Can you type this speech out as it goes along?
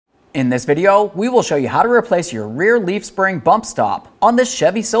In this video, we will show you how to replace your rear leaf spring bump stop on this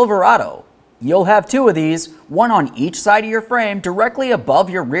Chevy Silverado. You'll have two of these, one on each side of your frame directly above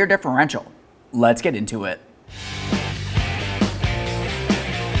your rear differential. Let's get into it.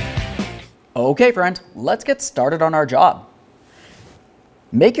 Okay friend, let's get started on our job.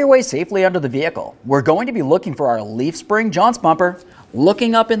 Make your way safely under the vehicle. We're going to be looking for our leaf spring jounce bumper.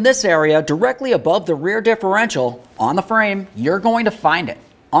 Looking up in this area directly above the rear differential on the frame, you're going to find it.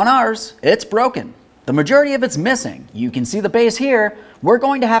 On ours, it's broken. The majority of it's missing. You can see the base here. We're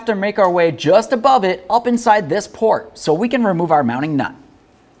going to have to make our way just above it up inside this port so we can remove our mounting nut.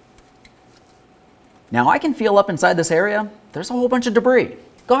 Now I can feel up inside this area, there's a whole bunch of debris.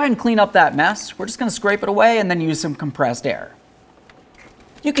 Go ahead and clean up that mess. We're just going to scrape it away and then use some compressed air.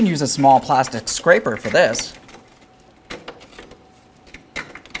 You can use a small plastic scraper for this.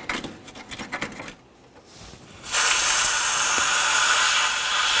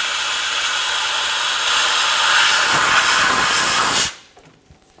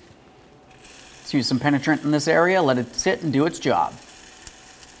 Let's use some penetrant in this area, let it sit and do its job.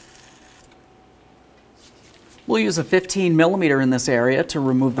 We'll use a 15mm in this area to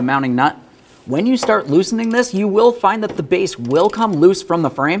remove the mounting nut. When you start loosening this, you will find that the base will come loose from the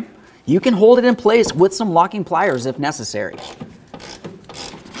frame. You can hold it in place with some locking pliers if necessary.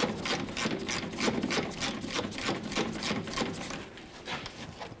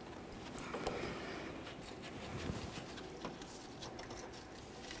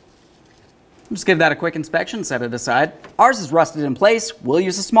 Just give that a quick inspection, set it aside. Ours is rusted in place. We'll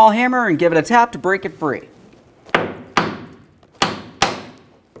use a small hammer and give it a tap to break it free.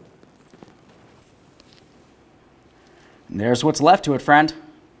 And there's what's left to it, friend.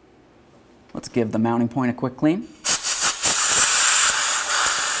 Let's give the mounting point a quick clean.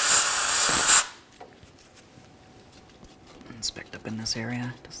 It's picked up in this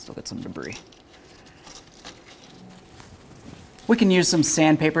area. Still got some debris. We can use some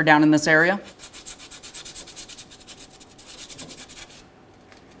sandpaper down in this area.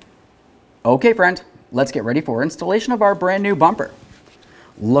 Okay friend, let's get ready for installation of our brand new bumper.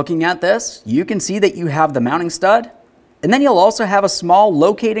 Looking at this, you can see that you have the mounting stud, and then you'll also have a small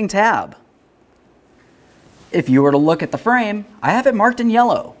locating tab. If you were to look at the frame, I have it marked in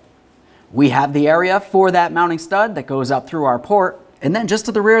yellow. We have the area for that mounting stud that goes up through our port, and then just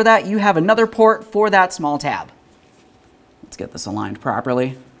to the rear of that, you have another port for that small tab. Let's get this aligned properly.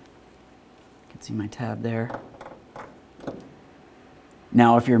 You can see my tab there.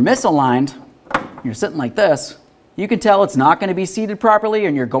 Now, if you're misaligned, you're sitting like this, you can tell it's not going to be seated properly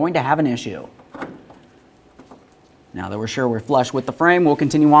and you're going to have an issue. Now that we're sure we're flush with the frame, we'll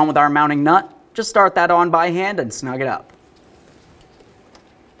continue on with our mounting nut. Just start that on by hand and snug it up.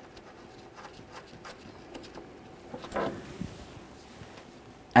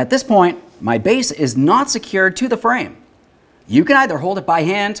 At this point, my base is not secured to the frame. You can either hold it by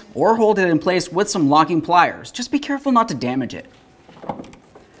hand or hold it in place with some locking pliers. Just be careful not to damage it.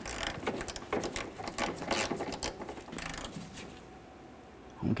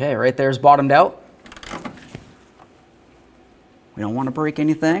 Okay, right there's bottomed out. We don't want to break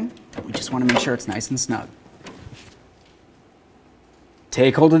anything. We just want to make sure it's nice and snug.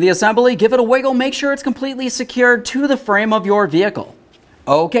 Take hold of the assembly, give it a wiggle, make sure it's completely secured to the frame of your vehicle.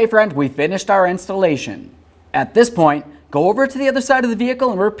 Okay friend, we finished our installation. At this point, go over to the other side of the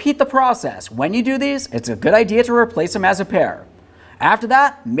vehicle and repeat the process. When you do these, it's a good idea to replace them as a pair. After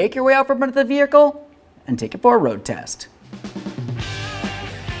that, make your way out from under the vehicle and take it for a road test.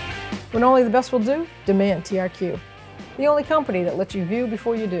 When only the best will do, demand TRQ. The only company that lets you view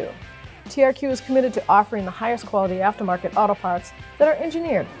before you do. TRQ is committed to offering the highest quality aftermarket auto parts that are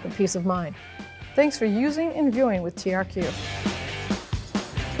engineered for peace of mind. Thanks for using and viewing with TRQ.